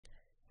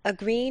A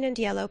green and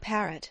yellow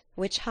parrot,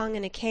 which hung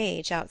in a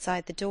cage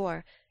outside the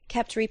door,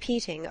 kept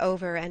repeating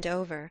over and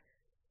over,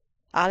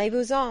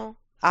 "Allez-vous-en,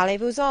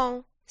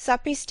 allez-vous-en,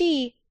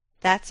 sapristi,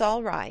 that's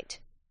all right."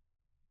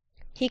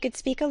 He could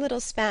speak a little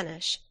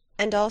Spanish,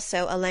 and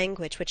also a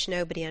language which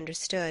nobody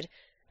understood,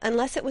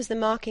 unless it was the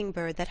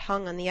mocking-bird that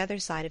hung on the other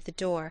side of the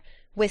door,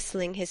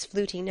 whistling his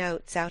fluty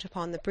notes out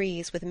upon the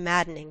breeze with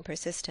maddening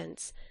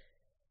persistence.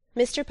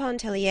 Mr.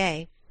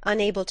 Pontellier,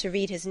 unable to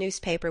read his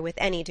newspaper with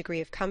any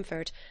degree of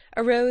comfort,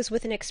 arose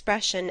with an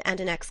expression and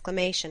an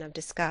exclamation of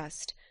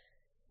disgust.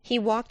 He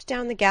walked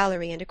down the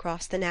gallery and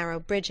across the narrow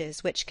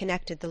bridges which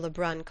connected the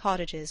Lebrun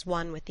cottages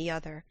one with the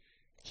other.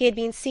 He had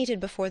been seated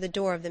before the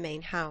door of the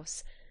main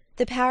house.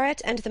 The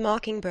parrot and the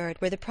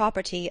mocking-bird were the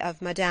property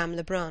of Madame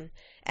Lebrun,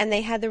 and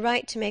they had the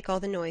right to make all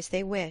the noise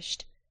they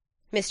wished.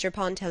 Mr.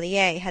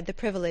 Pontellier had the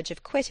privilege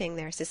of quitting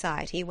their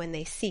society when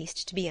they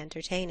ceased to be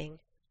entertaining.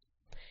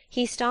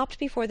 He stopped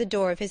before the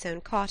door of his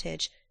own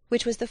cottage,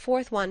 which was the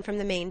fourth one from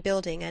the main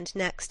building and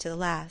next to the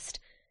last.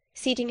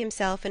 Seating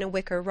himself in a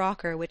wicker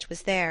rocker which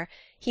was there,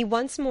 he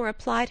once more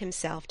applied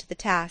himself to the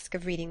task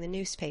of reading the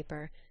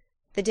newspaper.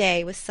 The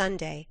day was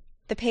Sunday.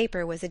 The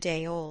paper was a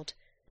day old.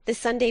 The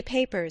Sunday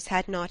papers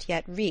had not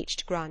yet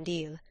reached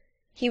Grand-Isle.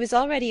 He was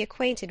already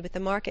acquainted with the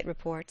market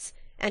reports,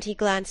 and he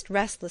glanced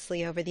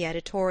restlessly over the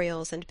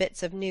editorials and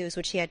bits of news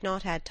which he had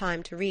not had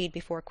time to read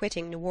before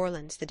quitting New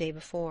Orleans the day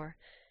before.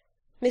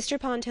 Mr.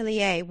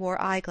 Pontellier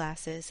wore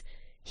eye-glasses.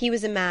 He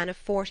was a man of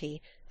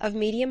 40, of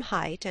medium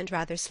height and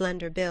rather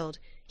slender build.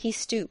 He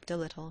stooped a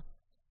little.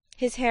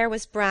 His hair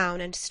was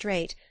brown and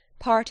straight,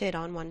 parted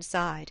on one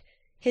side.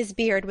 His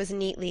beard was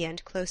neatly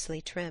and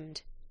closely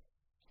trimmed.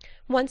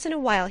 Once in a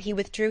while he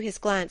withdrew his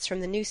glance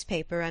from the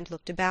newspaper and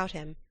looked about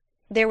him.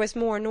 There was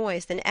more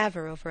noise than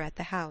ever over at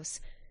the house.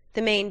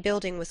 The main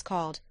building was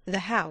called the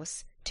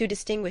House, to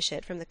distinguish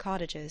it from the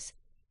cottages.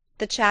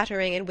 The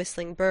chattering and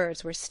whistling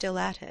birds were still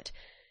at it.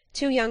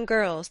 2 young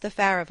girls, the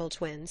Farival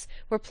twins,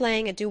 were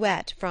playing a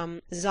duet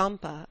from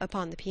Zampa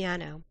upon the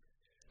piano.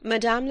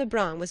 Madame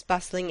Lebrun was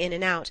bustling in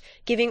and out,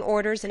 giving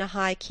orders in a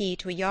high key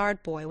to a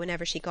yard-boy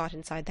whenever she got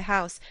inside the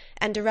house,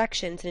 and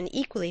directions in an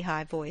equally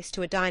high voice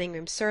to a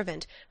dining-room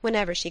servant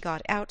whenever she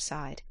got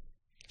outside.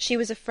 She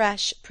was a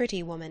fresh,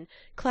 pretty woman,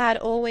 clad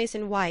always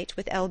in white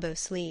with elbow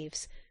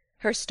sleeves.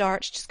 Her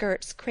starched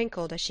skirts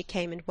crinkled as she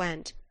came and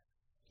went.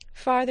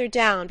 Farther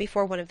down,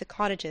 before one of the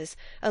cottages,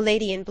 a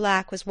lady in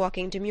black was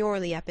walking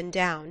demurely up and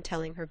down,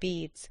 telling her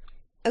beads.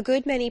 A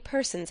good many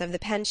persons of the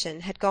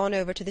pension had gone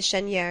over to the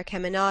Cheniere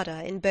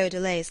Caminada in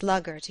Beaudelet's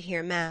lugger to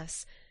hear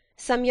mass.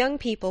 Some young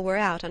people were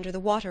out under the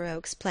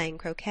water-oaks playing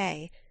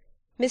croquet.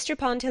 Mr.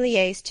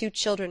 Pontellier's 2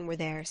 children were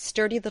there,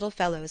 sturdy little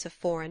fellows of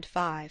 4 and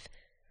 5.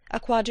 A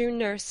quadroon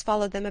nurse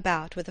followed them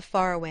about with a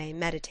far-away,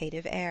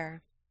 meditative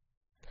air.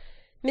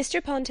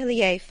 Mr.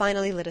 Pontellier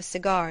finally lit a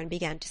cigar and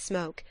began to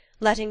smoke,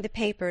 letting the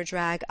paper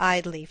drag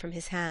idly from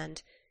his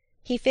hand.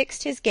 He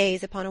fixed his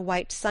gaze upon a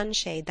white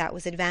sunshade that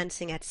was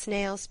advancing at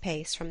snail's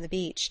pace from the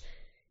beach.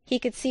 He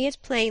could see it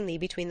plainly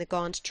between the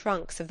gaunt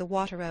trunks of the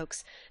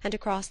water-oaks and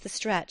across the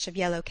stretch of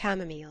yellow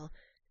chamomile.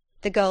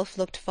 The gulf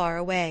looked far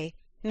away,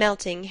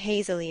 melting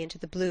hazily into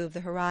the blue of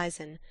the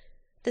horizon.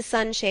 The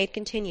sunshade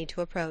continued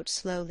to approach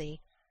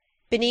slowly.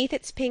 Beneath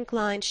its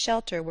pink-lined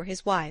shelter were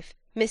his wife,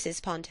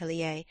 Mrs.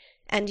 Pontellier,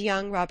 and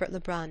young Robert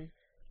Lebrun.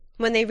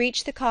 When they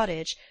reached the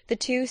cottage, the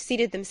 2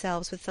 seated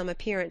themselves with some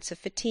appearance of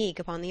fatigue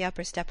upon the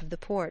upper step of the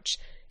porch,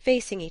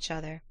 facing each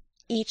other,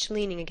 each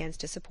leaning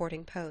against a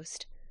supporting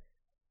post.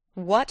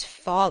 "What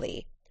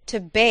folly!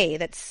 To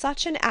bathe at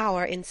such an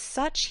hour in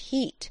such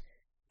heat!"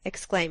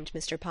 exclaimed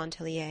Mr.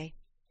 Pontellier.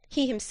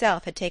 He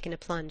himself had taken a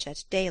plunge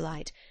at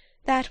daylight.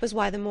 That was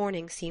why the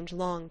morning seemed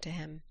long to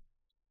him.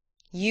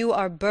 "You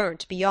are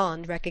burnt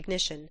beyond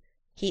recognition,"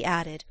 he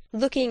added,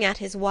 looking at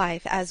his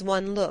wife as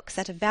one looks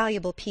at a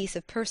valuable piece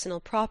of personal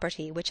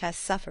property which has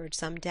suffered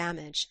some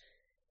damage.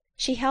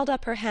 She held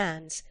up her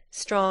hands,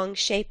 strong,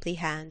 shapely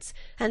hands,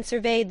 and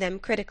surveyed them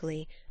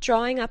critically,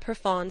 drawing up her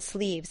fawn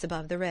sleeves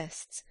above the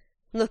wrists.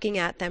 Looking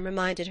at them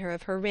reminded her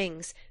of her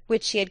rings,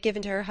 which she had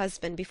given to her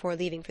husband before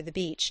leaving for the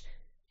beach.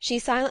 She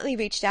silently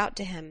reached out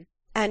to him,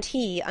 and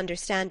he,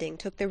 understanding,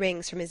 took the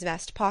rings from his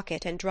vest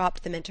pocket and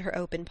dropped them into her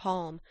open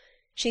palm.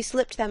 She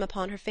slipped them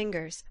upon her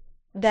fingers.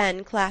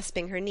 Then,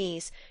 clasping her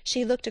knees,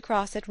 she looked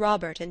across at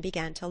Robert and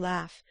began to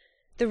laugh.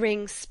 The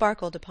rings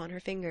sparkled upon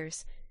her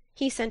fingers.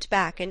 He sent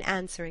back an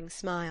answering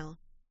smile.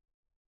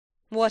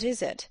 "What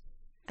is it?"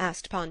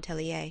 asked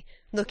Pontellier,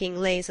 looking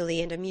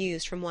lazily and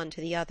amused from one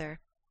to the other.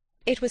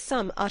 It was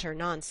some utter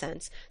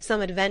nonsense,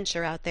 some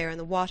adventure out there in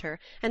the water,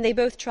 and they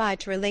both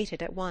tried to relate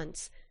it at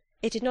once.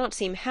 It did not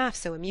seem half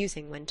so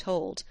amusing when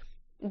told.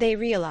 They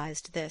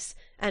realized this,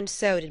 and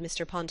so did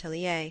Mr.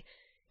 Pontellier.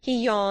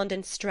 He yawned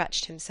and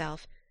stretched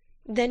himself.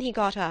 Then he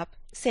got up,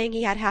 saying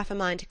he had half a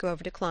mind to go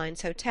over to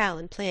Klein's hotel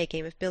and play a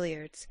game of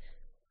billiards.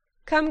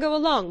 "Come go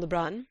along,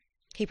 Lebrun,"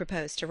 he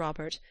proposed to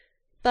Robert.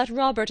 But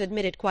Robert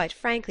admitted quite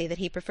frankly that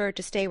he preferred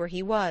to stay where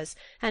he was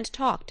and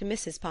talk to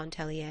Mrs.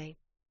 Pontellier.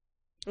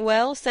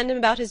 "Well, send him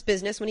about his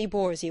business when he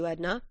bores you,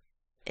 Edna,"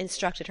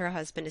 instructed her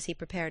husband as he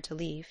prepared to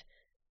leave.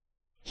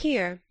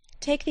 "Here,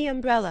 take the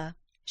umbrella,"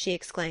 she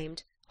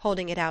exclaimed,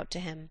 holding it out to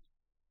him.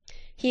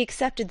 He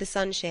accepted the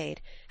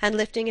sunshade, and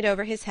lifting it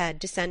over his head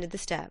descended the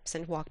steps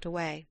and walked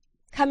away.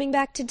 "Coming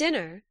back to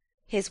dinner?"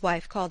 his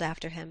wife called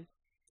after him.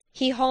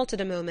 He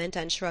halted a moment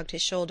and shrugged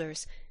his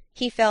shoulders.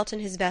 He felt in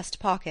his vest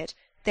pocket.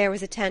 There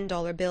was a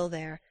 $10 bill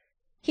there.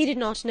 He did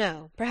not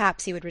know.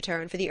 Perhaps he would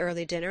return for the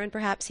early dinner, and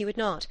perhaps he would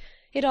not.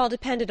 It all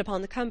depended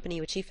upon the company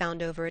which he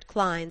found over at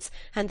Klein's,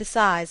 and the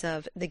size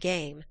of "the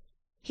game."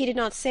 He did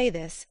not say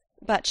this,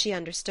 but she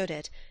understood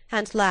it,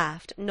 and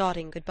laughed,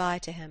 nodding good-bye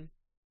to him.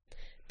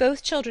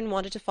 Both children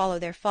wanted to follow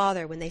their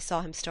father when they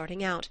saw him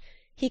starting out.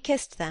 He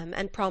kissed them,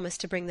 and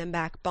promised to bring them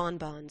back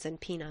bonbons and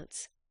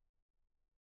peanuts.